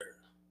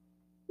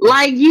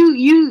Like you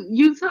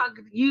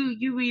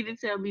mean to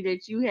tell me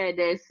that you had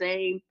that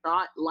same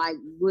thought like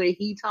what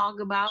he talk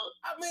about?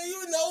 I mean,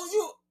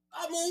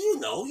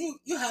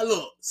 you had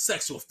little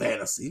sexual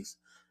fantasies.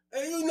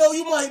 And you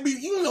might be,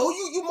 you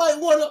might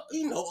want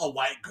a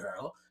white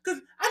girl.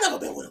 Cause I never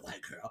been with a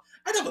white girl.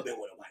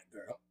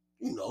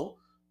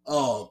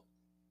 Um,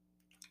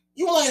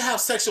 you might have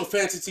sexual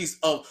fantasies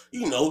of,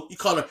 you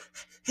call her,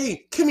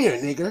 hey, come here,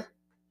 nigger.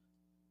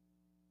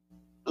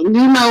 You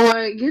know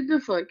what? Get the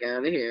fuck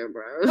out of here,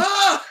 bro.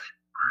 Ah!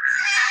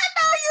 I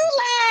know you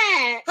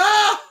laugh.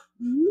 Ah!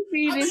 You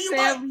mean to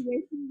tell me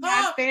that you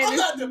got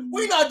fantasy?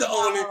 We not the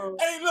only.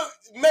 Hey, look,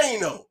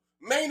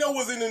 Mano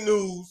was in the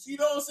news. You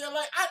know what I'm saying?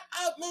 Like,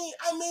 I mean,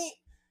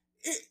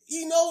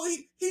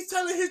 he's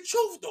telling his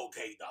truth, though,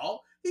 KDogg.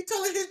 He's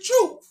telling his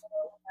truth.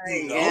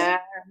 You know, Yeah.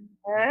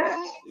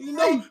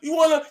 you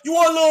want a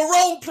little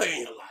role play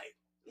in your life.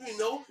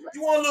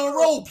 You want a little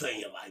role play in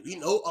your life.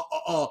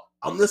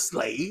 I'm the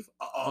slave.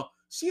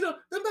 She the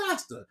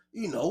master.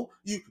 You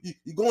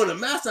go in the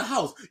master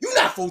house. You're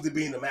not supposed to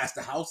be in the master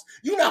house.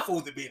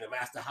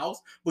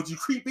 But you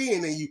creep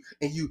in and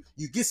you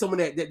get some of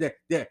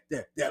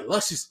that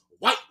luscious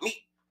white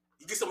meat.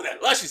 You get some of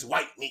that luscious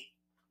white meat.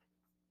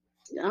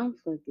 I'm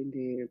fucking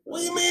dead, bro. What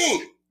do you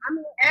mean? I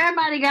mean,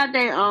 everybody got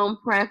their own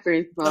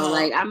preference, bro.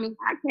 Like, I mean,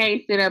 I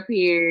can't sit up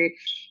here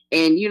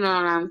and you know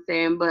what I'm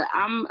saying, but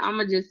I'm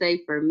gonna just say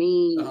for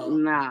me,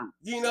 nah.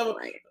 You never.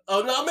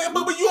 Oh no, man,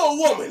 but you're a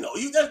woman though.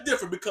 That's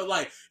different because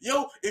like,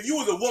 if you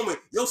was a woman,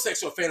 your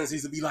sexual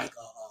fantasies would be like,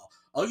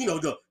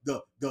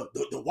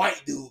 the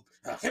white dude.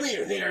 Come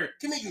here, nigger.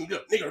 Come here, you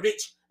nigger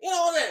bitch. You know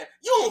what I'm saying?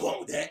 You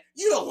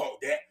don't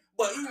want that.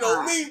 But me, me,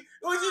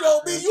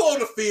 you on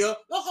the field.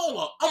 No, hold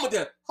on.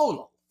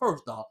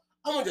 First off,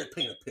 I'm gonna just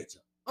paint a picture.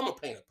 I'm gonna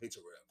paint a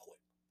picture real quick.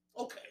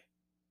 Okay.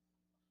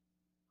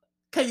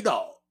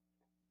 KDogg.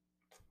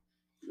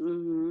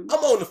 Mm-hmm.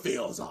 I'm on the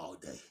fields all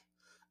day.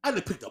 I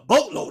done picked a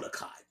boatload of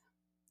cotton.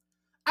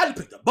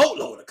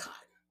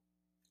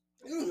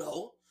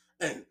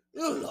 And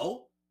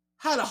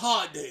how the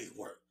hard days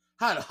work.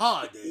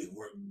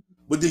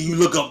 But then you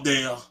look up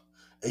there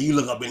and you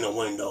look up in the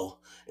window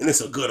and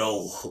it's a good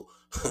old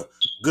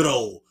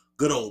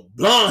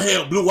blonde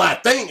hair,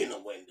 blue-eyed thing in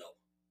the window.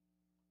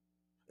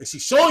 And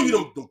she's showing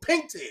you them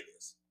pink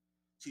titties.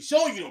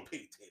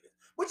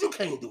 But you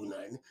can't do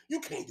nothing.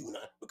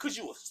 Because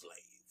you a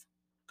slave.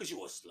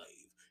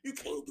 You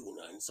can't do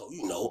nothing. So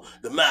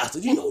the master,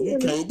 you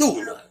can't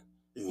do nothing.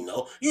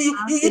 You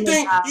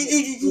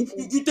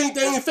think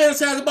they ain't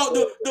fantasize about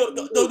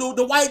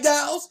the white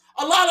gals?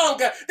 A lot of them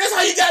got. That's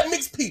how you got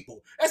mixed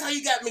people.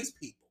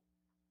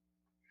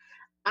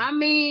 I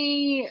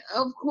mean,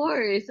 of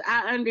course,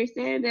 I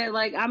understand that.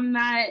 Like, I'm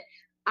not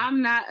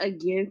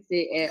against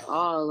it at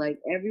all. Like,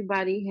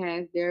 everybody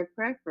has their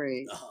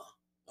preference.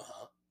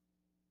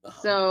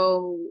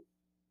 So,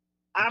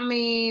 I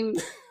mean,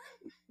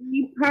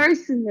 me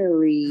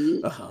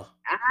personally,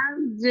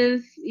 I'm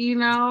just,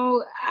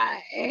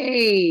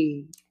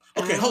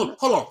 Okay, hold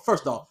on.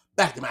 First off,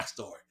 back to my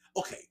story.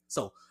 Okay,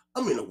 so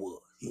I'm in the woods,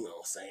 you know what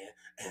I'm saying?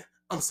 And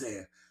I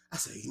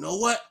say, you know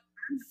what?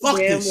 Fuck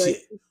this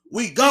shit.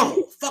 We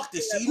gone. Fuck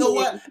this shit. You know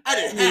what? I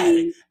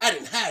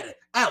didn't have it.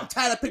 I'm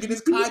tired of picking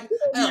this cotton.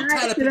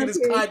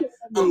 That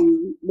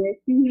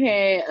you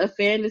had a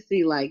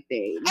fantasy like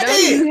that. I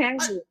did. You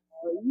haven't.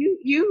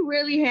 You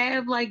really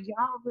have, like,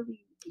 y'all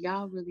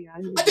really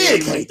out here. I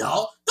did,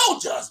 KDogg.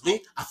 Don't judge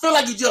me. I feel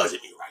like you're judging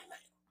me right now.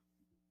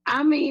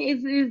 I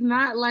mean, it's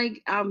not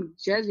like I'm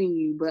judging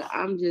you, but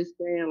I'm just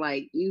saying,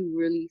 like, you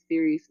really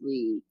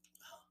seriously.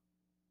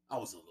 I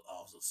was a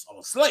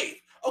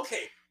slave.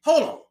 Okay,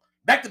 hold on.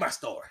 Back to my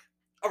story.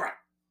 All right.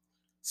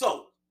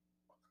 So,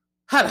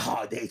 how the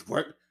hard days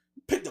work?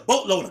 Pick the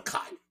boatload of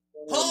cotton.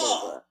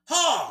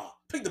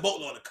 Pick the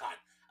boatload of cotton.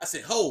 I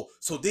said,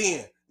 so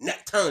then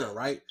Nat Turner,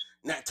 right?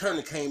 Nat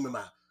Turner came in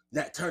my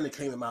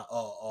came in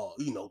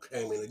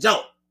the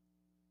jump.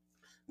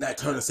 Nat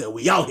Turner said,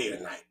 we out here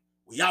tonight.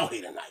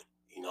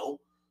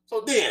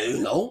 So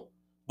then,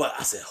 but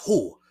I said,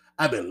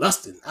 I've been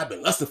lusting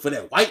for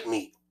that white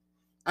meat.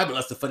 Hold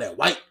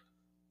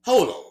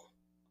on.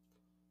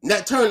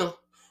 Nat Turner.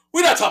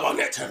 We're not talking about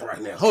Nat Turner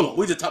right now. Hold on.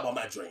 We just talking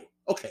about my dream.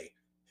 Okay,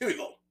 here we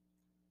go.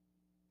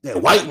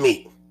 That white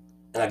meat.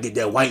 And I get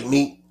that white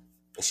meat.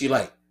 And she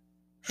like,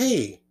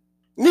 hey,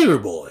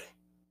 nigger boy,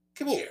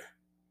 come here.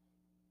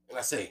 And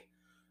I say,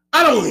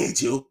 I don't need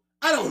you.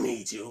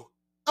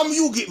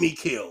 You get me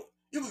killed.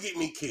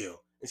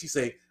 And she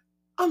say,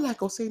 I'm not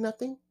gonna say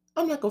nothing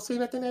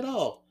at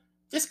all.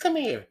 Just come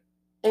here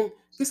and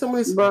get some of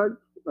this. Bro,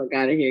 fuck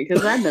out of here,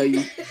 because I know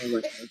you.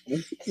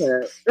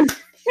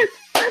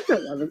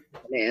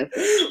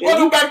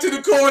 Welcome back to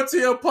the Cory and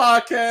KDogg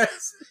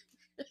Podcast.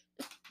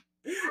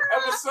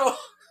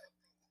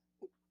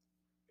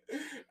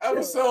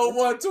 Episode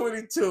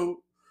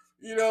 122.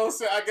 You know what I'm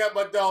saying? I got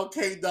my dog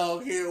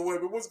KDogg here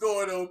with me. What's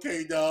going on,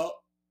 KDogg?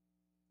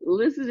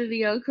 Listening to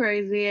your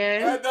crazy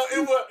ass. I know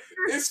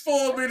it's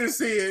 4 minutes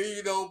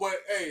here, but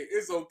hey,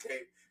 it's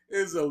okay.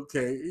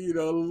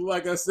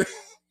 Like I said.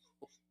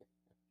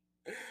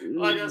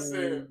 Like I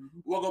said,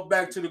 welcome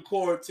back to the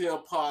Quarantine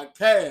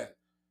Podcast.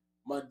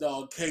 My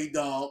dog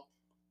KDogg,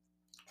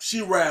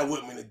 she ride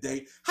with me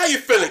today. How you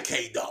feeling,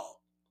 KDogg?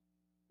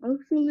 I'm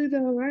feeling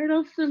all right.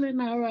 I'm feeling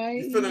all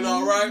right. You feeling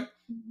all right?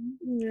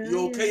 Yeah.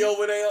 You okay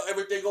over there?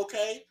 Everything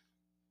okay?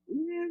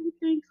 Yeah,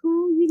 everything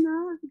cool.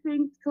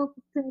 Everything's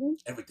copacetic.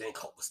 Everything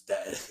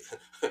copacetic.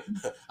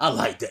 I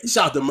like that.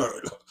 Shout out to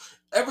Murder.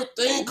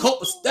 Everything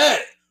copacetic.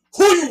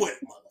 Who you with,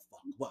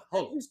 motherfucker? What?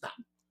 Hold on, stop.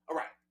 All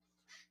right.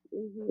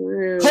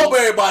 Hope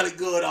everybody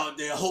good out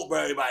there. Hope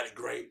everybody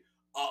great.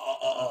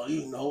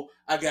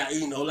 I got,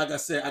 like I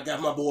said, I got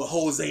my boy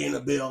Jose in the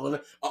building.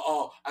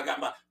 I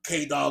got my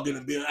KDogg in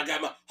the building. I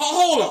got my,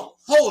 hold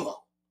on.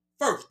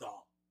 First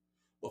off,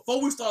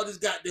 before we start this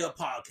goddamn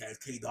podcast,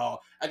 KDogg,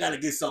 I gotta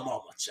get something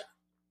off my chest.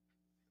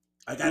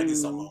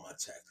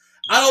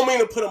 I don't mean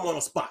to put him on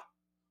the spot,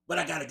 but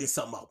I gotta get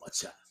something off my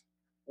chest.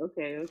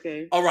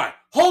 Okay. All right,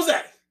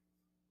 Jose,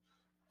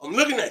 I'm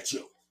looking at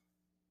you.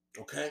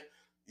 Okay,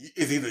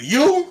 it's either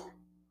you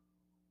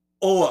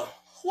or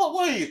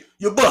what are you?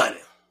 Your buddy.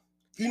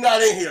 He's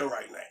not in here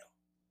right now.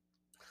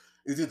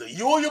 It's either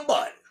you or your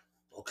buddy.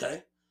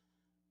 Okay,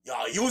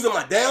 y'all using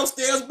my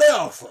downstairs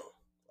bathroom.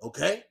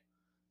 Okay,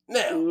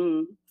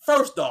 now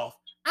first off,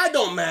 I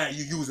don't mind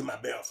you using my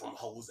bathroom,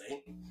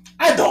 Jose.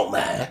 I don't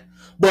mind,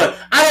 but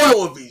I don't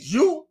know if it's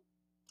you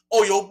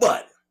or your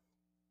buddy.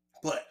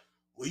 But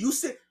when you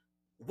sit,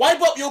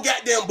 wipe up your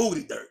goddamn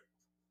booty dirt.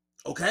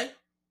 Okay,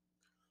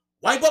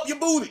 wipe up your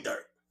booty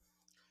dirt.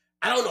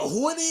 I don't know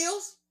who it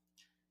is,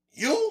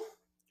 you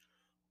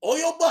or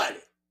your buddy.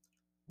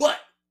 But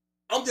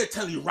I'm just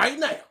telling you right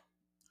now,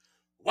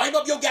 wipe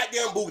up your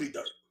goddamn booty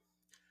dirt.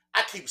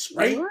 I keep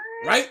straight,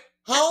 right?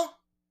 Huh?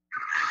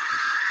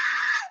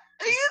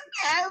 You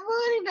got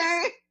booty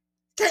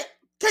dirt.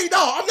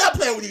 KDogg, I'm not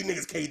playing with these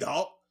niggas,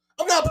 KDogg.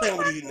 I'm not playing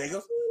with these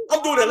niggas.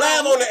 I'm doing it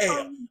live on the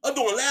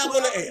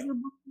air.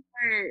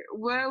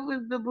 Where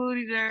was the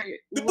booty dirt?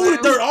 The booty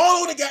dirt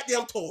all on the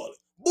goddamn toilet.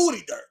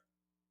 Booty dirt.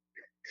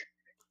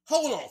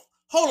 Hold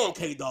on,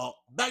 KDogg.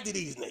 Back to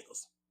these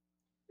niggas.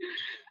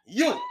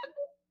 You.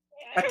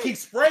 I keep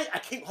spray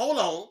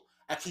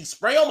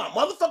on my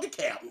motherfucking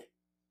cabinet.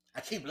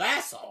 I keep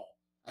Lysol.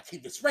 I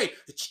keep the spray.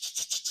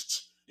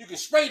 You can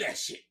spray that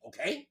shit,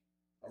 okay?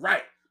 All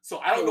right. So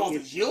I don't know if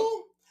it's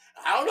you.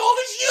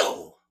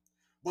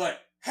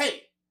 But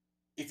hey,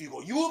 if you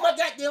go use my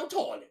goddamn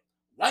toilet,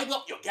 wipe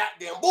up your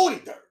goddamn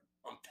booty dirt.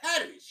 I'm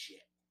tired of this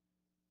shit.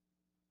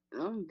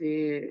 I'm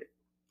dead.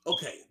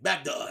 Okay,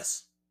 back to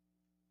us.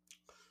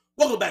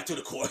 Welcome back to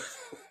the Court.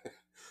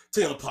 To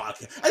the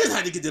podcast. I just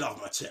had to get it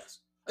off my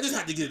chest.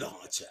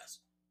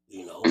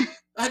 You know?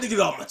 I had to get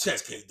it off my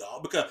chest,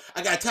 KDogg, because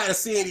I got tired of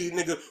seeing these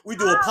niggas. We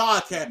do a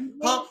podcast.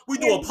 Huh? We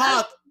do a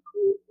podcast.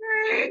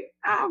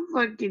 I'm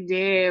fucking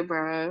dead,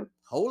 bro.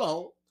 Hold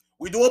on.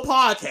 We do a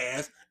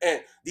podcast,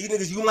 and these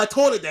niggas use my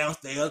toilet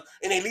downstairs,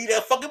 and they leave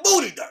that fucking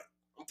booty dirt.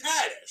 I'm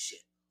tired of that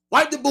shit.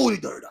 Wipe the booty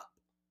dirt up.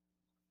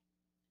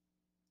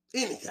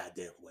 Any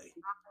goddamn way.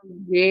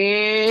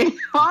 Yeah.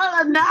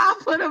 Now I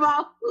put him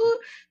out.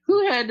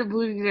 Who had the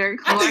booty dirt?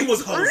 I think it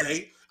was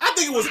Jose.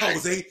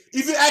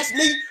 If you ask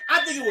me,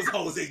 I think it was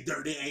Jose,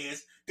 dirty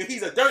ass. Because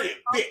he's a dirty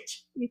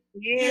bitch.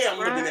 Yeah, I'm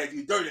looking at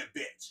you, dirty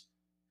bitch.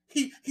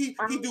 He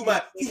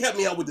helped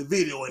me out with the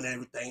video and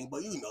everything,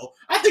 but you know,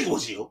 I think it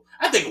was you.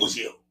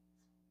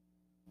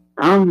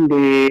 I'm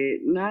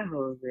dead, not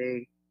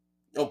Jose.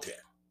 Okay.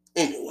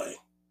 Anyway.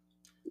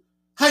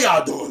 How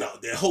y'all doing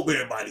out there? Hope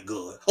everybody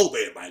good. Hope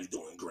everybody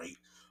doing great.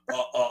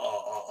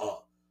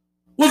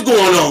 What's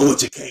going on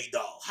with your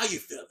KDogg? How you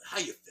feeling?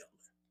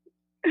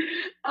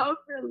 I'm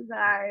feeling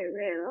alright,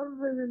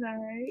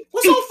 man.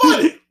 What's so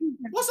funny?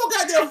 What's so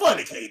goddamn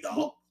funny,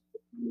 KDogg?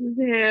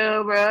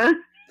 Hell, bro.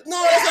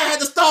 No, that's why I had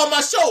to start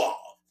my show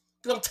off.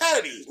 Because I'm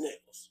tired of these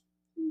niggas.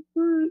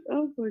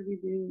 I'm fucking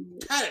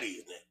dead. Tired of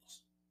these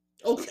niggas.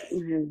 Okay.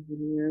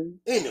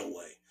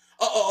 Anyway.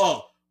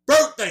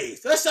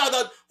 Birthdays. Let's shout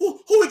out who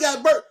we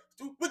got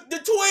the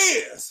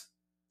twins.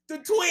 The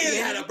twins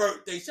had a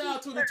birthday. Shout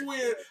out to the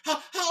twins.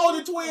 How old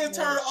the twins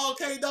turn,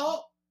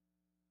 KDogg?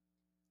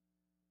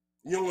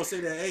 You don't want to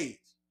say their age.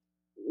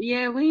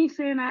 Yeah, we ain't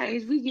saying our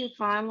age. We get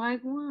fined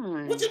like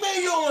one. What you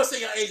mean you don't want to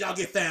say your age? Y'all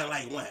get fined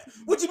like one.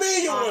 What you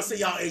mean you don't want to say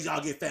y'all age?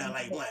 Y'all get fined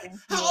like one.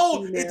 How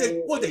old is they?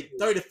 What they?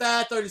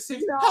 35,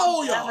 36? How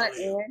old y'all?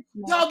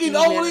 Y'all getting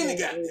old in the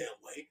goddamn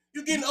way.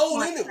 You getting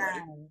old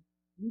anyway.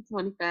 You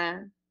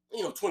 25.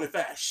 You know,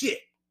 25. Shit.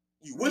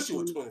 You wish you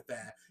were 25.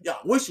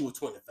 Y'all wish you were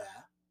 25.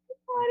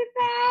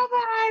 25,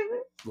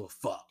 baby. Well,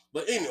 fuck.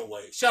 But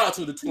anyway, shout out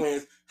to the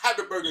twins.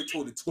 Happy birthday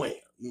to the twin.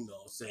 You know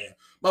what I'm saying?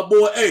 My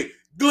boy,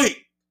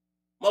 Glee.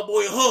 My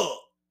boy Hug.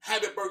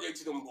 Happy birthday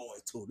to them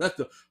boys too. That's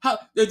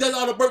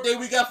all the birthday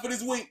we got for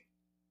this week.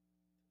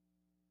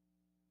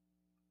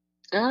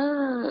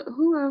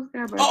 Who else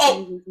got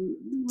birthday this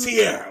week?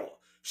 Tiara.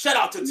 Shout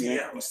out to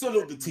Tiara.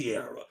 Salute to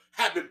Tiara.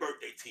 Happy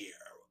birthday, Tiara.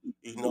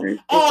 You know,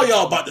 all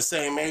y'all about the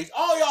same age.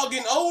 All y'all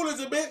getting old as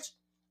a bitch.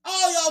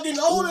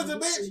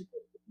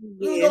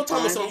 You know,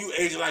 talking about some you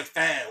aging like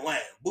fine wine.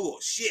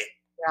 Bullshit.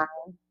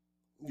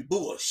 You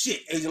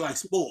bullshit, aging like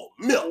spoiled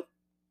milk.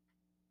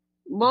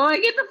 Boy,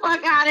 get the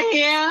fuck out of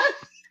here.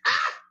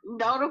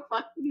 No, the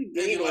fuck you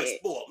did Aging like it.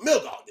 spoiled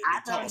milk out there.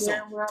 I They know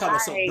damn well talking I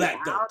some ain't. black I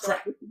don't don't know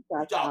crack. what you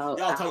talking Y'all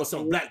about. talking about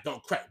some black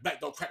don't crack.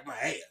 Black don't crack my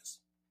ass.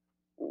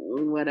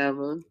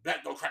 Whatever.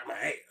 Black don't crack my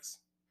ass.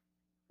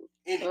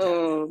 Any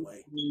goddamn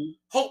way. Mm.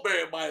 Hope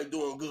everybody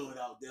doing good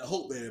out there.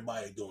 Hope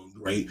everybody doing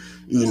great.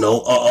 You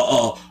know,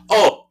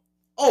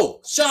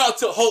 shout out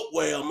to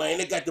Hopewell, man.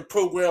 They got the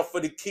program for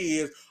the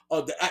kids.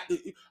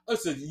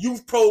 It's a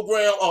youth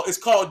program. It's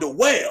called The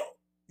Well.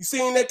 You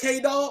seen that,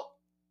 KDogg?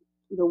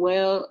 The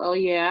Well, oh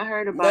yeah, I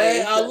heard about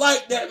Man, it. I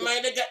like that,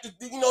 man. They got the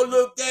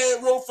little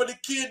game room for the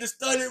kids, the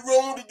study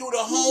room to do the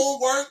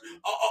homework.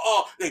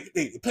 They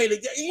play the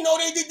game. You know,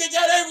 they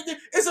got everything.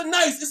 It's a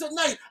nice.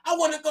 I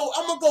want to go.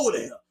 I'm gonna go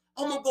there.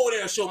 I'm gonna go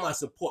there and show my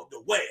support. The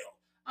Well.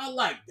 I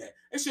like that.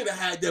 They should have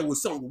had that with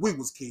something when we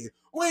was kids.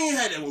 We ain't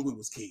had that when we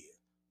was kids.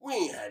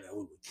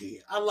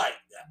 I like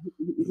that.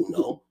 You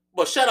know.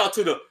 But shout out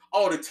to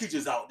all the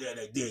teachers out there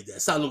that did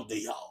that. Salute to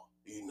y'all.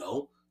 You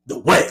know. The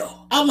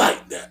Well. I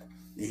like that.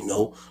 You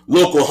know,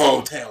 local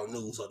hometown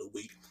news of the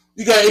week.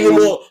 You got any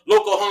more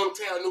local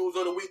hometown news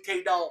of the week,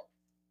 KDogg?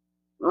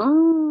 I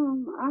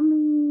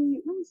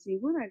mean, let me see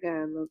what I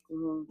got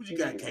local. What you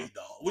got,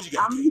 KDogg?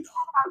 KDogg?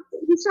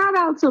 Shout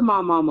out to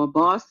my mama,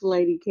 Boss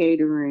Lady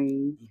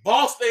Catering.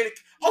 Boss Lady.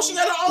 Oh, she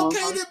got her own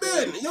catering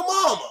business. Your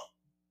mama.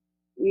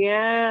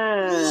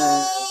 Yeah.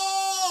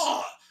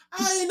 Lord,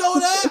 I ain't know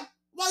that.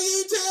 Why you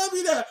ain't tell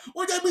me that?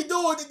 What they be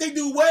doing? They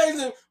do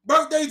weddings and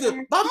birthdays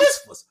and bar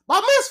mitzvahs.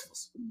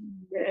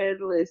 Yeah,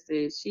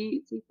 listen,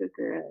 she cooked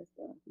her ass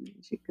off.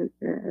 She cooked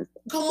her ass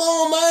off. Come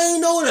on, man. I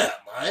ain't know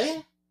that,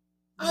 man.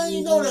 I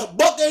ain't know that.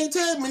 Buck ain't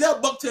tell me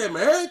that. Buck tell me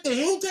everything.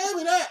 He ain't tell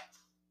me that.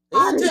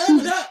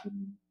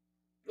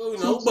 You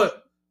know,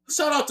 but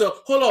shout out to,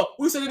 hold on.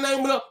 We say the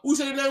name of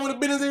the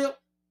business is?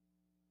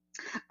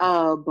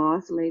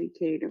 Boss Lady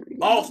Catering.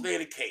 Boss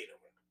Lady Catering.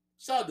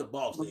 Shout out to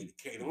Boss Lady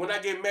Catering. When I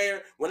get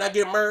married, I'm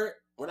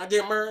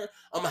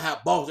gonna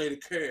have Boss Lady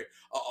Catering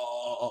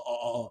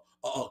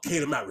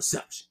cater my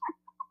reception.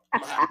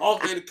 I'm gonna have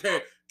Boss Lady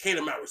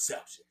cater my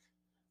reception.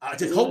 I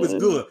just hope it's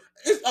good.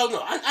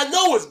 I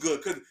know it's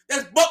good because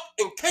that's Buck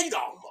and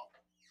KDogg.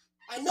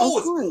 I know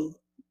it's good.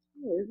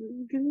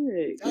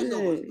 Good. I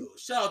know it's good.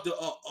 Shout out to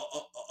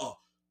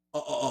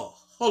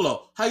hold on.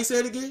 How you say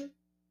it again?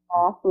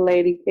 Boss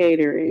Lady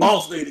Catering.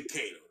 Boss Lady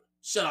Catering.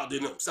 Shout out to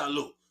them.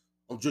 Salute.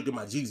 I'm drinking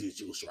my Jesus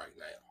juice right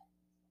now.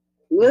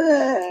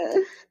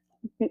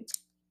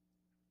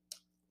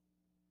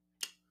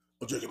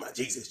 I'm drinking my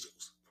Jesus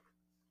juice.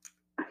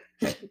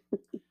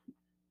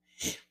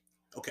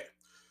 Okay.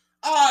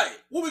 All right.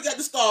 What we got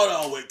to start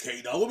off with,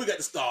 KDogg?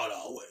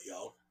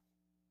 Y'all?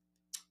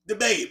 The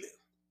baby.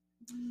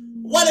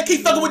 Why they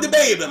keep fucking with the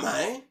baby,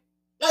 man?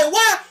 Like,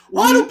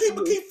 why do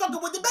people keep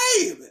fucking with the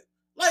baby?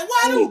 Like,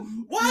 why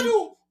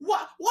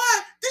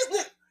this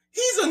nigga,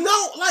 he's a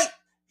no, like,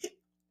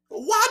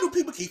 why do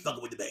people keep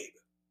fucking with the baby?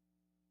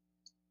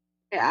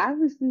 I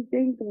obviously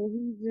think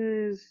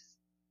that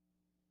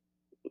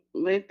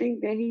they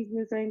think that he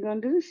just ain't gonna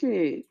do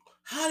shit.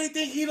 How they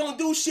think he don't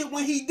do shit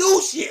when he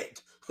do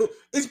shit?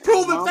 It's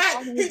proven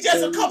fact. He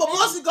just a couple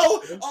months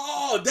ago,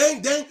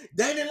 dang,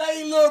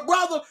 lady little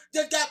brother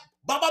just got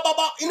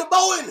in the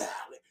bowling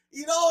alley.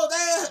 You know what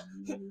I'm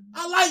saying?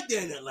 I like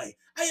that in LA.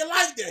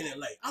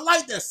 I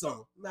like that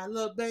song. My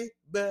little baby,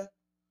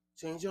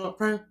 change your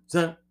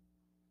present,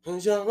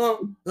 change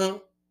your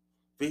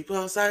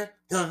people say,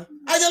 I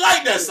just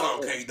like that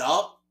song,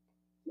 KDogg.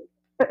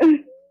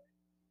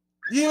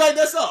 You like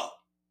that song?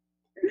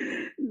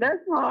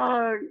 That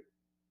song,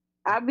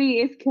 I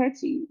mean, it's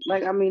catchy.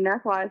 Like, I mean,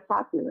 that's why it's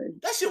popular.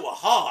 That shit was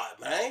hard,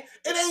 man.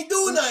 It ain't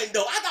do nothing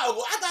though. I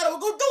gotta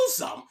go do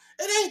something.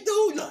 It ain't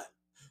do nothing.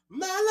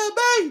 My little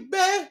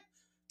baby,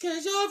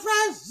 cause your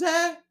friends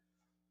say,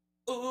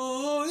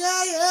 ooh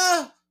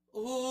yeah.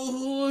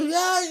 Ooh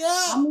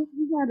yeah. I mean,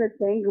 you gotta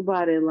think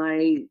about it.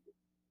 Like,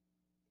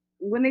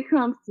 when it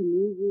comes to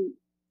music,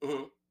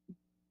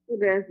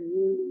 that's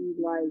really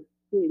like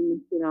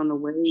putting shit on the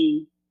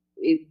wave.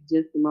 It's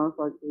just the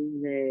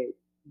motherfuckers that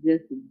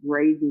just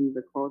raising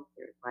the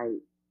culture. Like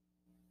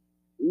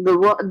the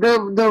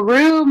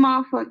real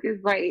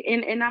motherfuckers, like,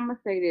 and I'm gonna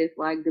say this,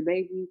 like, the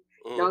baby,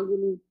 don't get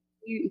me.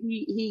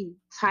 He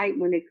tight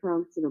when it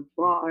comes to the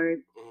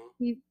bars.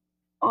 He's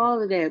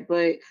all of that,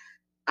 but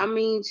I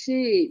mean,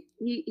 shit.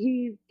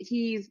 He's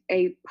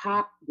a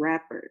pop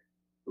rapper.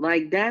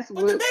 Like, that's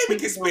but what the baby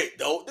can spit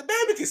though.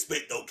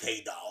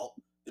 KDogg.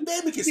 The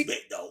baby can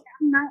spit though.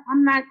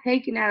 I'm not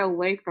taking that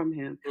away from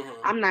him.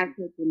 I'm not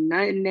taking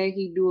nothing that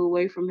he do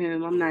away from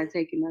him. I'm not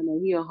taking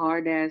nothing. He a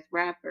hard ass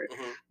rapper.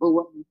 But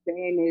what I'm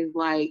saying is,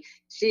 like,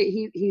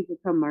 shit, he's a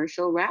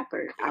commercial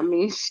rapper. I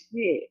mean,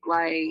 shit,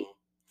 like.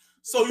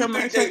 So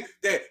you think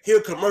that he's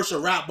a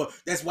commercial rapper?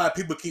 That's why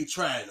people keep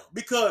trying him.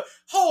 Because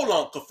hold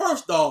on, cause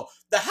first off,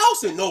 the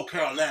house in North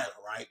Carolina,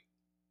 right?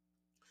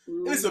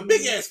 And it's a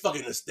big ass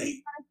fucking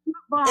estate.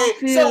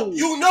 And so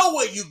you know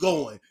where you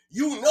going.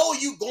 You know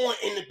you going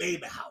in the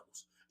baby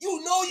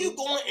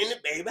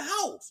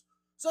house.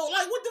 So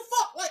like, what the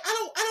fuck? Like,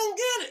 I don't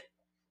get it.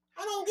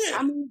 I don't get it.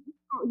 I mean,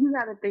 you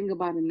got to think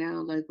about it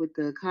now, like with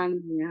the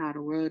economy and how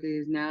the world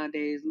is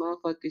nowadays.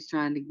 Motherfuckers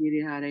trying to get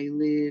it how they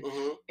live,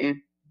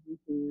 and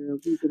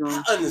people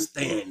don't. I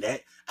understand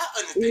that. I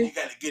understand you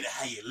got to get it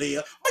how you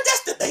live, but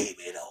that's the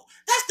baby though.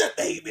 That's the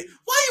baby.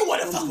 Why you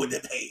want to fuck with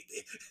the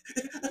baby?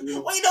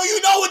 Well,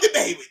 you know what the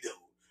baby do.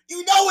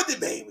 You know what the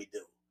baby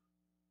do.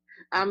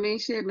 I mean,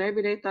 shit.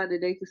 Maybe they thought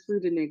that they could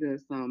sue the nigga or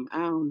something.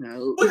 I don't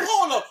know. But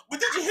hold up. But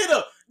did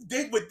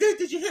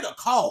you hear the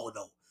call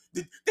though?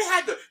 They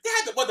had the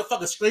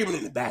motherfucker screaming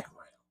in the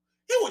background.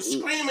 He was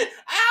screaming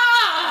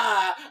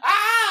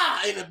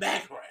in the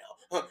background.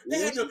 They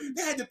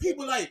had the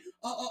people like,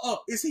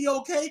 is he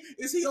okay?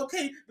 Is he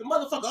okay? The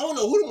motherfucker, I don't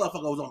know who the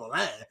motherfucker was on the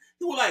line.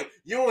 He was like,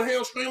 you don't hear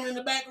him screaming in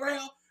the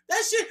background?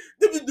 That shit,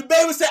 the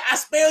baby said, I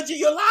spared you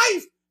your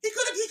life. He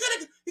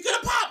could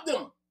have popped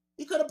him.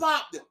 He could have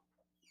popped him.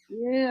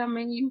 Yeah, I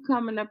mean, you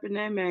coming up in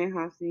that man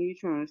house and you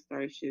trying to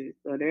start shit.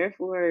 So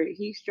therefore,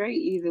 he's straight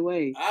either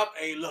way.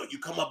 Hey, look, you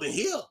come up in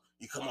here.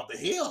 You come up in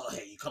here.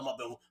 Hey, you come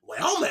up in where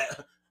I'm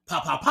at.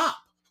 Pop, pop, pop.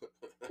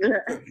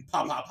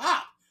 Pop, pop,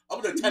 pop.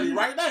 I'm going to tell you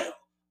right now.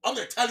 I'm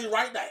not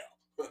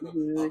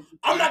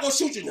going to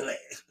shoot you in the leg.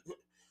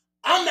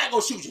 I'm not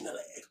going to shoot you in the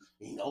leg.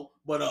 You know,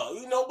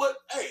 but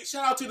hey,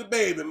 shout out to the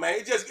baby, man.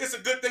 It's a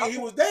good thing he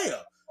was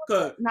there.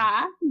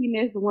 I seen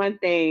this one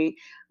thing.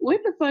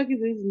 What the fuck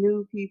is this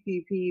new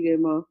PPP that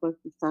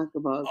motherfuckers talk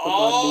about?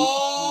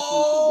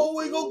 Oh,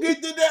 we gonna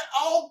get to that.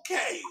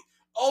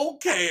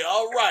 Okay,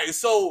 all right.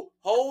 So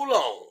hold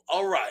on.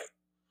 All right,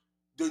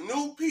 the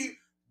new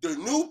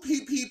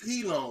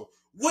PPP loan.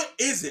 What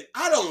is it?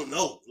 I don't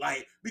know.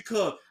 Like,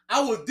 because I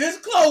was this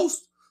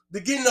close to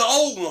getting the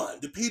old one,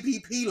 the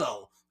PPP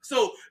loan.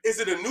 So is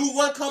it a new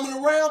one coming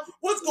around?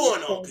 What's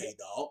going on,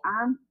 KDogg?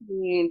 I'm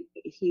seeing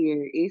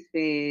here, it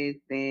says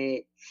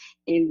that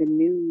in the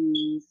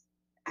news,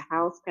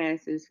 House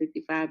passes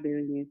 55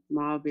 billion,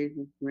 small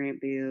business grant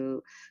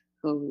bill,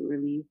 COVID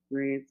relief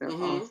grants are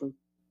also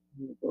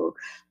available.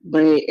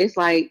 But it's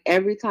like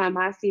every time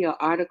I see an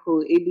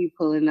article, it be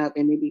pulling up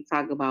and it be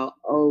talking about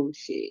old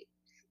shit.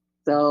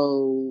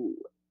 So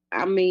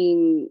I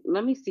mean,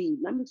 let me see.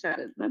 Let me try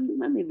to let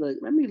me look.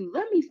 Let me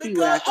see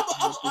what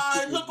I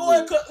can look. Go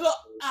ahead.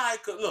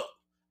 Look.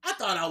 I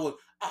thought I would.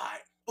 All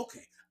right.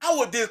 Okay. I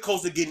was this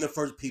close to getting the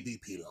first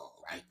PPP loan,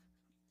 right?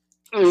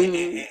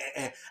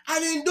 And I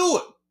didn't do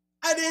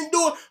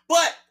it.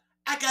 But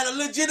I got a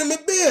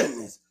legitimate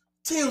business.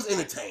 Tim's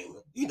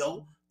Entertainment. You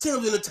know,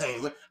 Tim's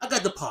Entertainment. I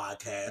got the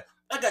podcast.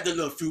 I got the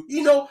little few.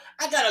 You know,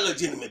 I got a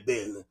legitimate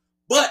business.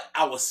 But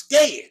I was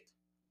scared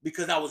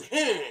because I was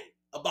hearing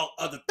about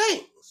other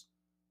things.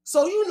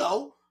 So, you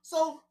know,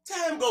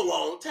 time go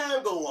on.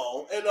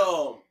 And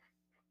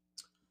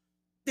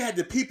they had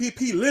the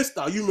PPP list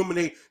out. You remember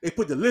they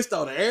put the list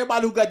out of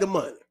everybody who got the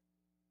money.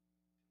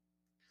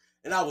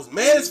 And I was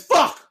mad as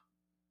fuck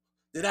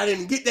that I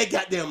didn't get that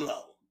goddamn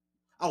loan.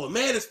 I was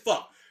mad as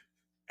fuck.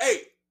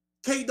 Hey,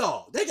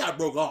 KDogg, they got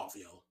broke off,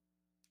 yo.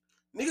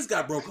 Niggas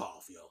got broke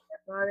off, yo.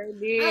 I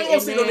ain't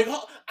gonna say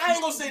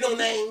no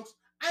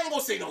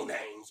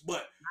names,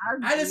 but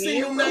I didn't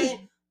see no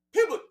names.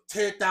 People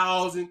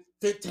 10,000,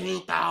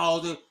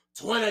 15,000,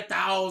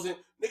 20,000.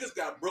 Niggas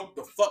got broke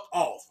the fuck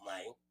off,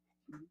 man.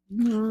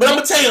 But I'm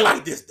gonna tell you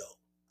like this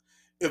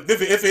though.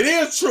 If it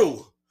is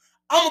true,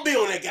 I'm gonna be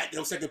on that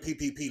goddamn second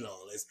PPP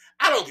loan list.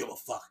 I don't give a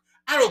fuck.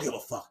 I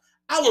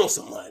want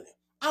some money.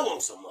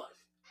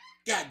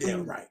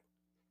 Goddamn right.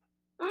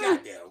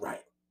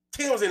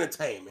 Tim's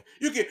Entertainment.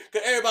 You can,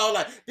 cause everybody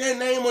like their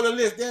name on the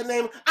list. I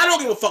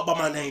don't give a fuck about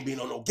my name being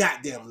on no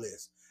goddamn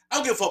list. I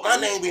don't give a fuck my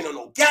name being on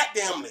no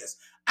goddamn list.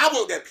 I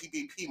want that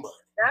PPP money.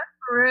 That's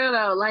for real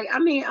though. Like, I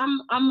mean,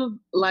 I'm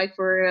like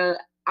for real.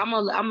 I'm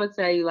gonna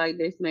tell you like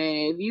this,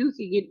 man. If you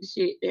can get the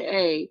shit,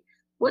 hey,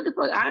 what the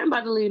fuck? I ain't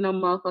about to leave no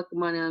motherfucking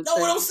money on. Know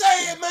what I'm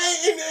saying, man?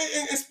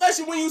 And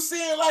especially when you see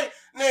it like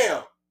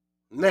now.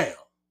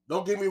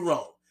 Don't get me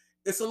wrong.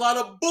 It's a lot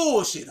of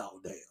bullshit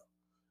out there.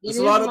 It's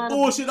a lot of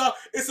bullshit out.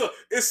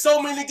 It's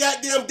so many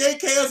goddamn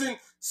daycares in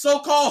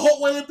so-called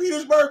Hopewell in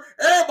Petersburg.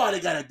 Everybody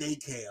got a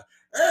daycare.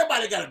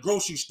 Everybody got a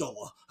grocery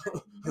store.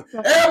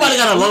 Everybody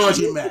got a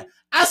laundromat.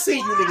 I seen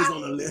you niggas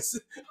on the list.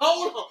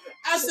 Hold on.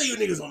 I seen you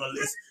niggas on the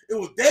list. It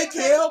was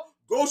daycare,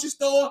 grocery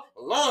store,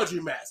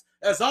 laundromats.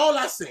 That's all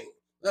I seen.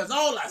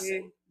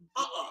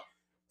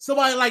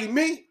 Somebody like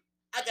me,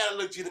 I got a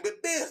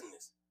legitimate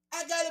business.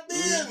 I got a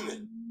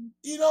business.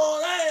 You know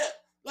what I'm saying?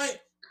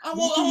 Like, I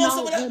want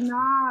some of that.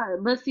 Nah,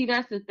 but see,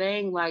 that's the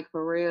thing. Like,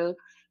 for real,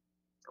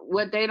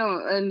 what they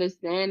don't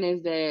understand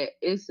is that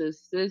it's a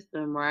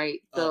system, right?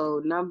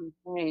 So, number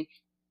 10,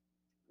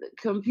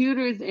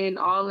 computers and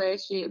all that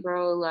shit,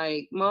 bro.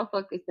 Like,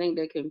 motherfuckers think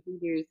that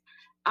computers.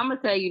 I'm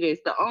gonna tell you this: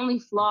 the only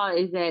flaw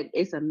is that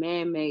it's a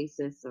man-made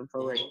system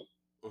for real.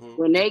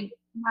 When they get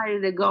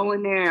somebody to go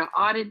in there and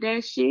audit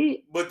that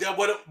shit. But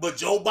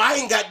Joe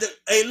Biden got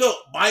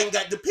Biden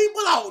got the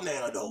people out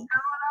now though.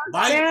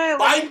 Biden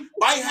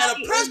had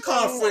a press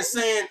conference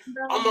saying,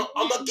 I'm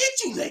gonna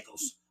get you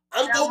niggas.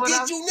 I'm gonna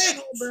get you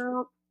niggas.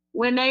 Bro.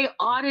 when they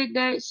audit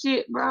that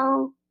shit,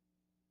 bro,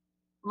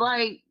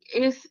 like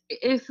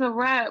it's a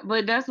wrap.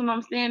 But that's what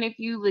I'm saying. If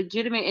you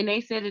legitimate, and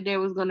they said that they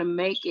was gonna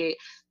make it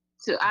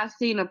to, I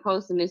seen a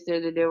post and it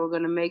said that they were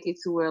gonna make it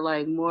to where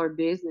like more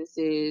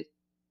businesses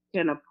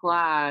can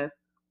apply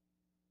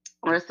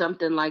or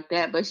something like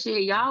that. But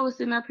shit, y'all was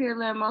sitting up here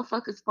letting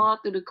motherfuckers fall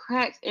through the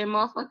cracks and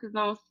motherfuckers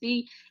don't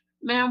see.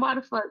 Man, why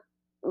the fuck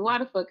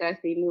I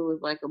seen it was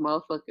like a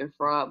motherfucking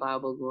fraud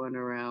Bible going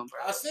around, bro.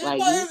 I said, Like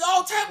but it's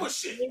all type of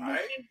shit,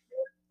 right?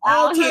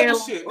 All out type here of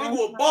like shit. Nigga on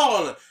was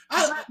balling.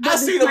 I but the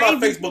seen on my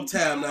crazy Facebook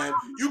thing timeline.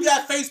 You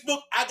got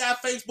Facebook, I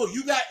got Facebook.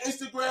 You got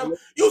Instagram.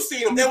 You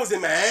seen them. They was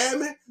in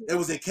Miami. They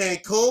was in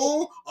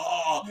Cancun.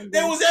 Oh,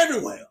 they was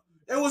everywhere.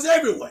 It was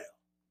everywhere.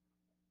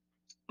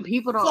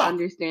 people don't Fuck.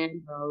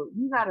 understand, bro.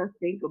 You gotta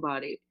think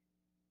about it.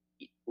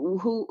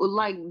 Who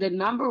like the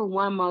number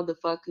one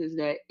motherfuckers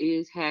that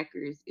is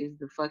hackers is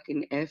the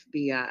fucking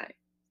FBI.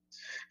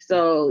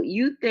 So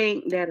you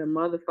think that a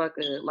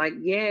motherfucker like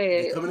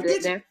They coming to get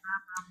you. that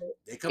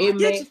They coming to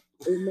get you.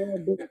 it may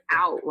have been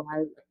out,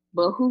 right?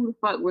 But who the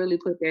fuck really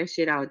put that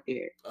shit out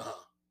there? Uh-huh.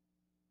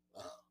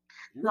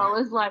 So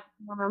it's like,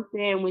 you know what I'm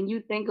saying? When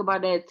you think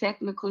about that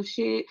technical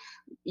shit,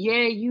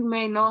 yeah, you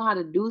may know how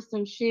to do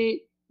some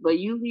shit, but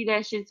you leave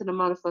that shit to the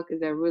motherfuckers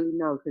that really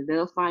know, because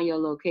they'll find your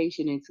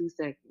location in 2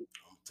 seconds.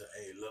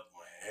 Hey, look,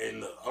 man. Hey,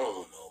 look. I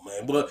don't know,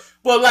 man.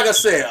 But like I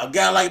said, a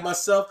guy like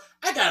myself,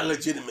 I got a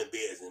legitimate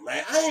business,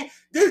 man. I ain't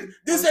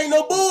this ain't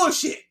no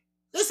bullshit.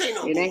 This ain't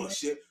no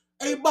bullshit.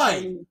 Hey,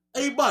 Biden,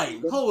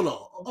 hold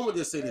on. I'm gonna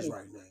just say this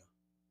right now.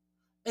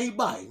 Hey,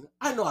 Biden,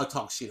 I know I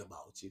talk shit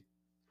about you.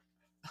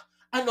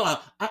 I know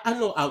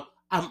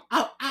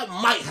I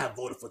might have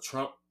voted for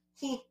Trump.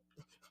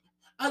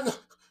 I know,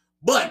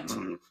 but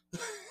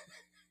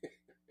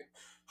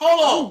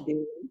hold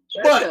on.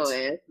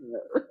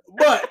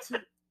 But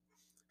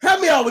help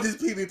me out with this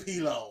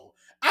PPP loan.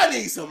 I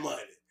need some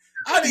money.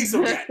 I need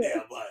some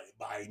goddamn money,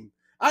 Biden.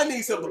 I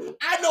need some.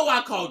 I know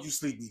I called you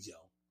Sleepy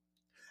Joe.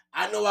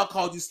 I know I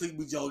called you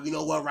Sleepy Joe. You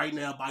know what? Right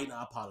now, Biden,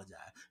 I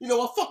apologize. You know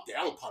what? Fuck that.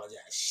 I don't apologize.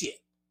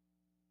 Shit.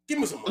 Give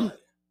me some money.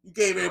 You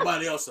gave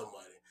everybody else some money.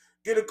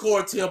 Get a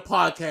Cory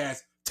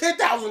podcast.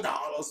 $10,000.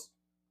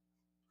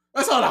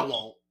 That's all I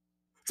want.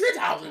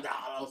 $10,000.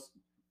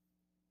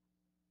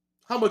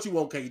 How much you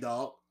want,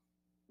 KDogg?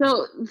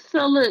 So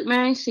look,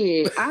 man,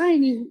 shit. I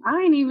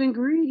ain't even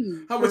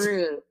greedy. How much?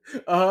 Real.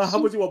 How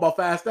much you want about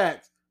 5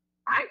 stacks?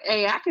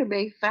 I could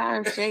make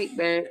 5 shake,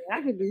 man.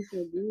 I could do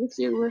some good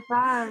shit with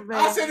 5, man.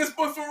 I said this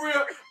for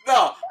real.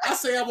 No, I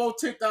say I want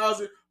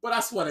 10,000, but I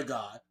swear to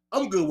God,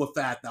 I'm good with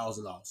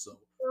 5,000 also.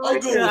 I'm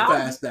good with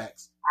 5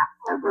 stacks.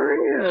 For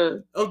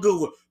real. I'm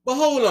good with. But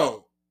hold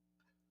on.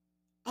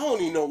 I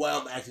don't even know why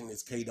I'm acting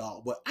this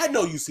KDogg, but I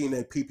know you seen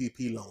that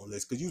PPP loan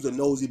list because you's a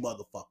nosy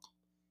motherfucker.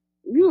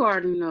 You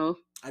already know.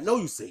 I know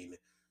you seen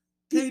it.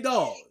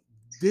 KDogg,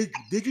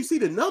 did you see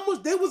the numbers?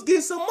 They was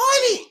getting some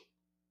money.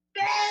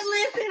 Man,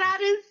 listen, I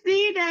didn't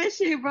see that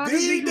shit, bro.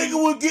 These niggas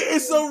was getting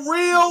some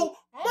real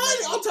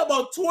money. I'm talking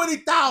about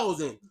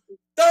 20,000,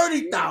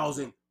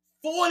 30,000,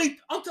 40.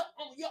 I'm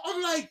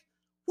like,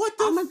 what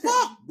the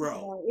fuck,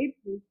 bro? It's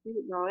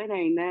shit, bro. It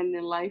ain't nothing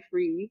in life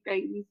free. You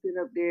think you sit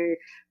up there,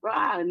 bro?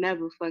 I'll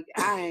never fuck.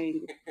 I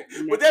ain't.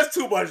 But that's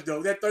too much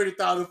though. That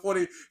 30,000,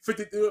 40,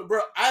 50,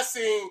 bro. I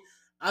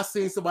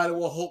seen somebody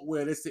with hope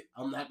where they say,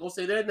 I'm not gonna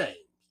say their name.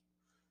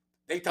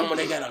 They talking about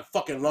they got a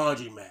fucking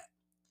laundromat.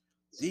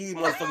 These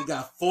motherfuckers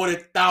got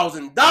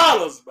 $40,000,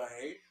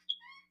 man.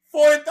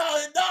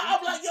 $40,000.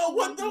 I'm like, yo,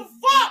 what the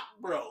fuck,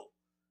 bro?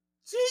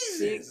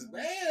 Jesus,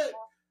 man.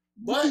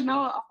 But you know,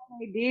 all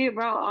they did,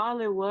 bro, all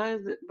it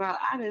was, bro,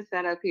 I just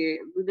sat up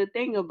here. The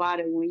thing about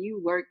it, when you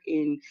work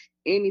in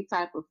any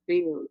type of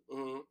field,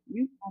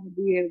 you gotta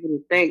be able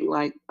to think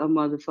like a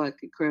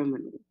motherfucking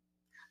criminal.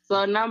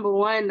 So number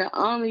one, the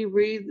only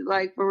reason,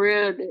 like for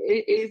real,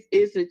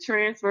 it's a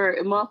transfer.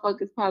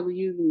 Motherfuckers probably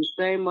using the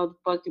same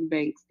motherfucking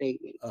bank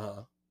statement.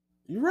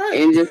 You're right.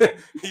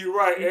 You're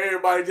right.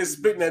 Everybody just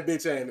spitting that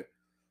bitch, ain't it?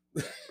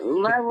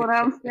 Like what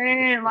I'm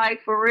saying,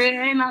 like for real,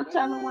 ain't no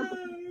telling what the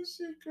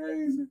shit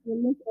crazy.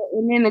 And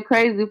then the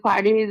crazy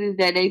part is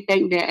that they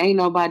think that ain't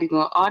nobody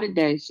gonna audit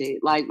that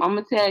shit. Like I'm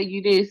gonna tell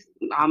you this.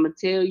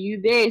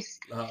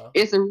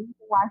 It's a reason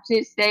why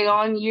shit stay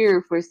on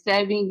year for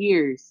 7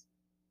 years.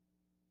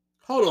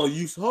 Hold on.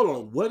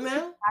 What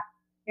now?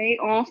 Stay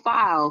on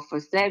file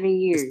for 7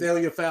 years. Stay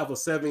on your file for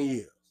 7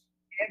 years.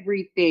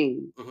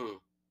 Everything.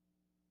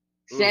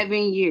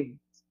 7 years.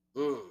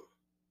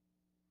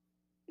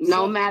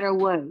 No matter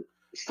what.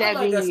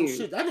 7 years. Some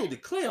shit. I need to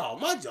clear all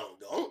my junk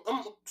though.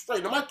 I'm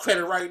straight on my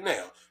credit right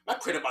now. My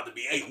credit about to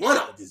be A1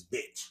 out this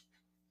bitch.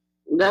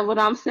 That's what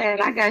I'm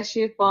saying. I got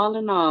shit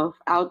falling off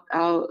out.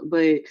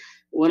 But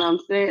what I'm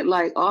saying,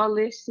 like all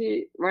this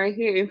shit right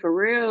here, and for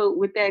real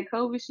with that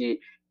COVID shit,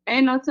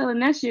 ain't no telling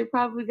that shit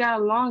probably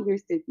got longer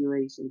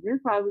stipulations.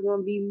 It's probably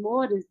gonna be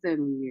more than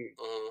 7 years.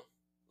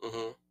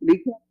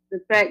 Because the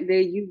fact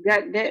that you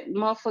got that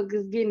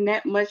motherfuckers getting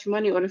that much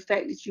money, or the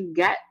fact that you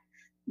got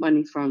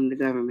money from the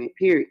government,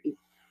 period.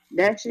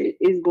 That shit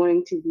is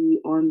going to be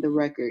on the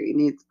record,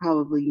 and it's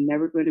probably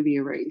never going to be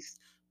erased.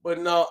 But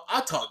no,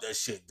 I talk that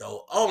shit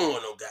though. I don't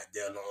want no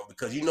goddamn loan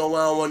because you know why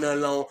I don't want that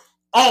loan?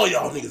 All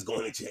y'all niggas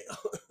going to jail.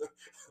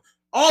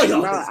 All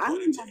y'all Bro, niggas I going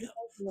to ain't got jail.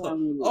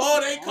 no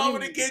Oh, they I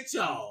coming ain't to get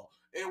y'all.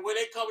 And when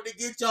they coming to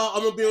get y'all,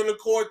 I'm gonna be on the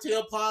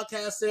Cortail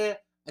podcast saying,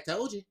 I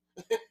told you.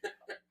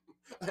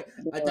 I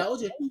bro,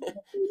 told you.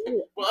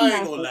 Well, I'm I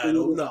ain't not gonna lie fucking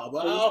though. with No,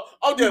 but it.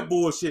 I'll that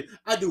bullshit.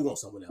 I do want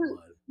some of that money.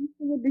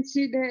 With the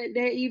shit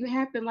that even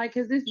happened, like,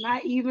 cause it's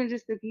not even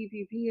just the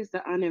PPP, it's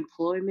the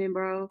unemployment,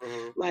 bro.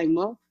 Mm-hmm. Like,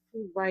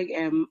 motherfuckers, like,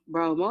 and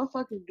bro,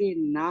 motherfuckers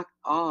getting knocked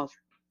off.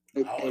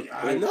 Oh,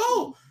 I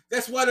know.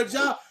 That's why the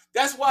job.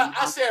 That's why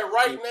I said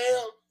right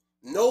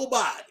now,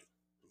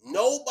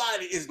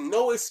 nobody is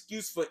no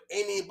excuse for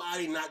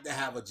anybody not to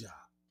have a job.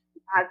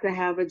 Not to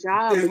have a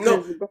job There's no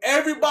because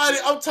everybody.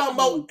 I'm talking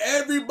about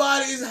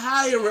everybody is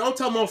hiring. I'm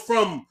talking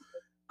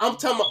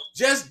about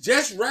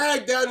just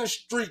ride down the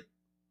street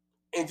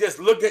and just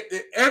look at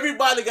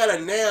everybody got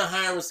a now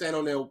hiring sign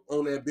on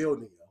their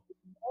building.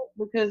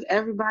 because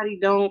everybody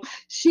don't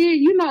shit.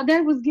 You know they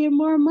was getting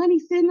more money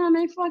sitting on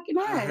their fucking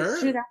I ass.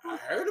 Shit,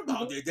 heard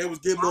about that. They was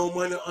getting more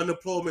money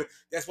unemployment.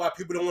 That's why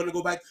people don't want to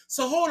go back.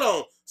 So hold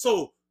on.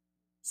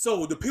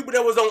 So the people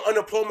that was on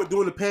unemployment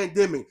during the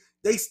pandemic,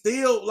 they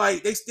still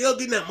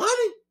getting that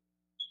money.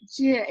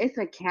 shit, it's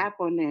a cap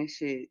on that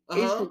shit.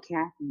 It's a Uh-huh.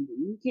 cap.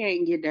 You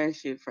can't get that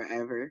shit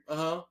forever.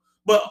 Uh-huh.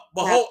 But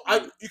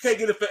you can't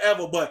get it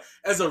forever. But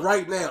as of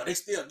right now, they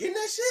still getting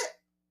that shit.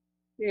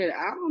 Yeah,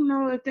 I don't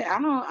know if they, I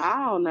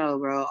don't know,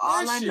 bro. That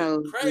All I shit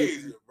know is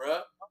crazy,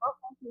 bro.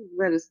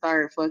 better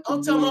start I'm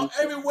fucking talking doing about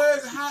everywhere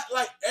is hot.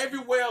 Like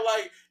everywhere,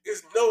 like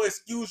it's no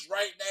excuse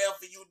right now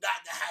for you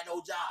not to have no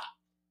job.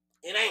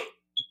 It ain't.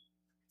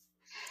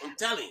 I'm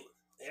telling you,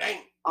 it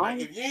ain't. Like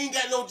all if you ain't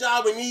got no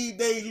job in these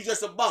days, you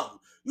just a bum.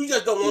 You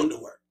just don't want to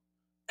work.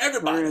 for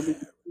Everybody real have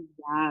because it.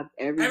 jobs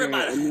everywhere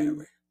Everybody and have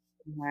then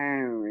it.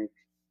 hiring.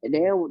 And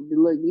they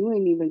look, you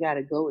ain't even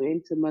gotta go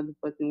into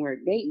motherfucking work.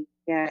 They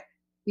got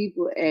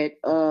people at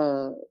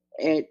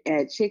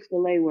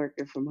Chick-fil-A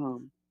working from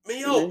home. Man,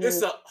 yo, The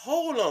it's hell? a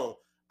hold on.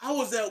 I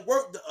was at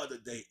work the other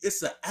day.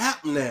 It's an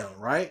app now,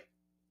 right?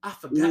 I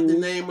forgot the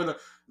Mm-hmm. name of the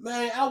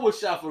man. I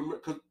wish I remember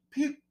because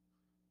people.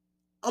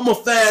 I'm gonna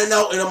find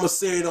out and I'm gonna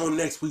say it on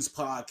next week's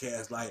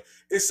podcast. Like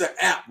it's an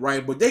app,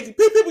 right? But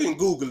people can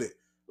Google it.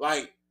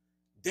 Like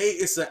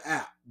it's an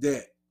app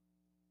that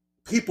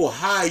people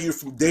hire you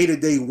from day to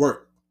day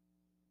work.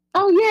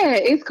 Oh yeah,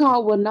 it's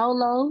called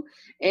Winolo,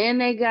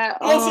 and they got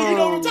Oh, so you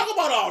know what I'm talking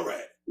about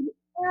already?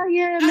 hell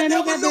yeah, I man, they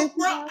never got knew, that shit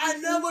bro. all I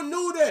never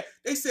knew that.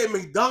 They said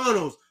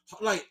McDonald's,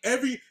 like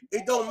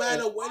it don't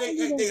matter where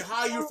they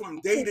hire you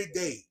from day to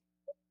day.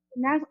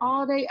 and that's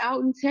all they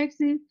out in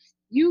Texas.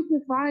 You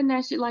can find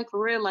that shit like for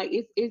real, like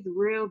it's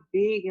real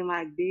big in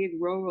like big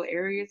rural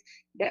areas.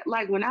 That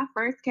like when I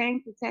first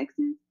came to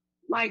Texas,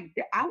 like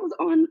I was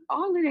on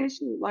all of that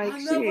shit. Like I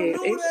never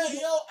shit, knew that,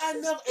 yo. I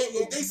never,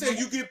 and they said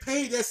you get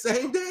paid that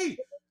same day.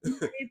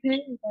 like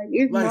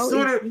it's Like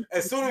no excuse.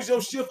 as soon as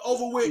your shift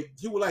over with,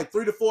 you were like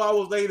 3 to 4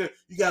 hours later,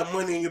 you got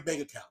money in your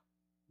bank account.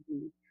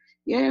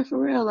 Yeah, for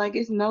real. Like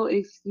it's no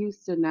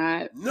excuse to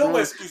not, No bro.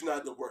 excuse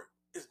not to work.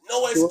 It's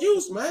no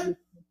excuse, man.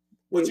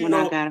 But you When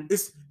I know, got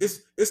it's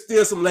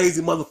still some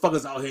lazy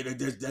motherfuckers out here that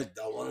just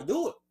don't want to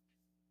do it.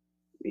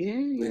 They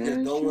yeah, just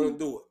it's don't want true. to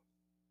do it.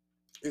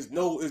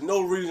 It's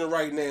no reason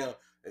right now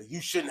that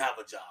you shouldn't have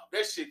a job.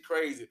 That shit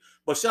crazy.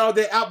 But shout out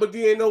that app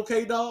again,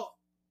 okay, dog?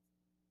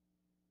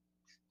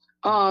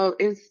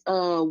 It's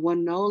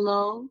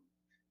Winolo,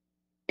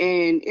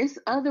 and it's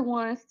other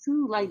ones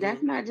too. Like Mm-hmm.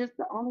 that's not just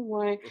the only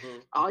one. Mm-hmm.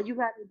 All you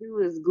got to do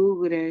is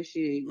Google that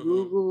shit. Mm-hmm.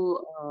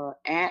 Google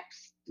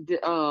apps.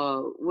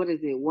 What is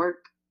it?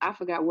 Work. I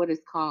forgot what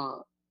it's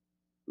called,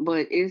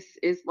 but it's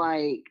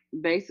like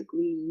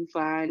basically you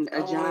find I a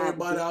want job.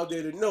 everybody out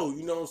there to know,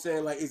 you know what I'm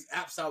saying? Like it's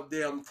apps out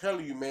there, I'm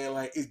telling you, man,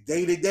 like it's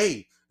day to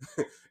day.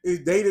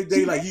 It's day to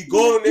day. Like you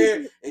go in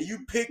there and you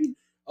pick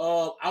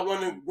I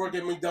want to work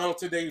at McDonald's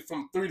today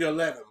from 3 to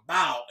 11.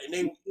 Bow.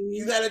 And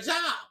you got a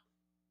job.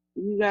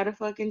 You got a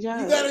fucking You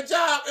job. got a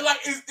job. And like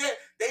it's that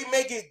they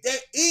make it that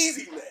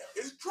easy now.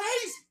 It's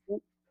crazy.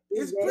 It's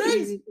It's that crazy.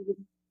 easy to get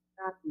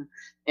started.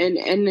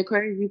 And the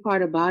crazy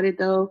part about it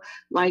though,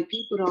 like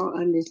people don't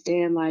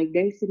understand. Like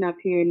they sitting up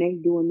here and they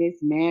doing this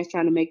mash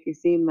trying to make it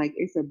seem like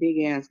it's a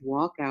big ass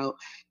walkout,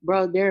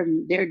 bro. They're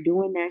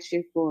doing that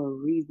shit for a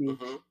reason.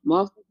 Mm-hmm.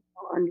 Most people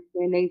don't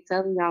understand. They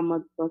telling y'all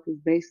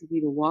motherfuckers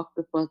basically to walk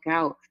the fuck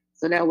out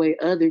so that way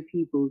other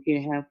people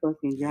can have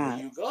fucking There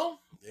you jobs. go.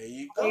 There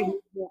you Hey,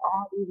 go.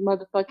 all these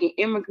motherfucking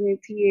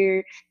immigrants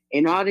here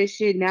and all this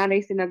shit. Now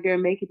they sitting up there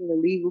making it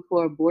illegal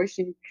for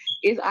abortion.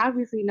 It's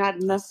obviously not I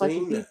enough fucking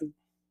seen that. people.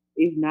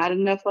 It's not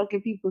enough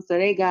fucking people. So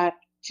they got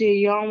shit.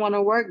 You don't want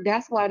to work.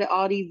 That's why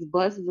all these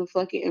buses of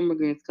fucking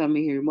immigrants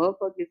coming here.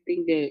 Motherfuckers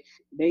think that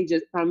they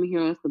just coming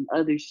here on some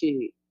other shit.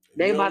 If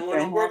They you don't about want to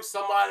to have work,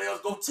 somebody else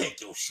go take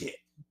your shit.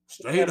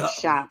 Straight a up.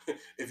 shop,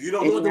 If you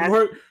don't and want to that's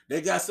work, they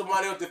got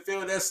somebody else to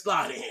fill that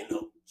slot in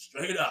though.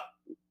 Straight up.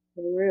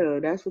 for real.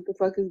 That's what the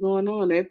fuck is going on. They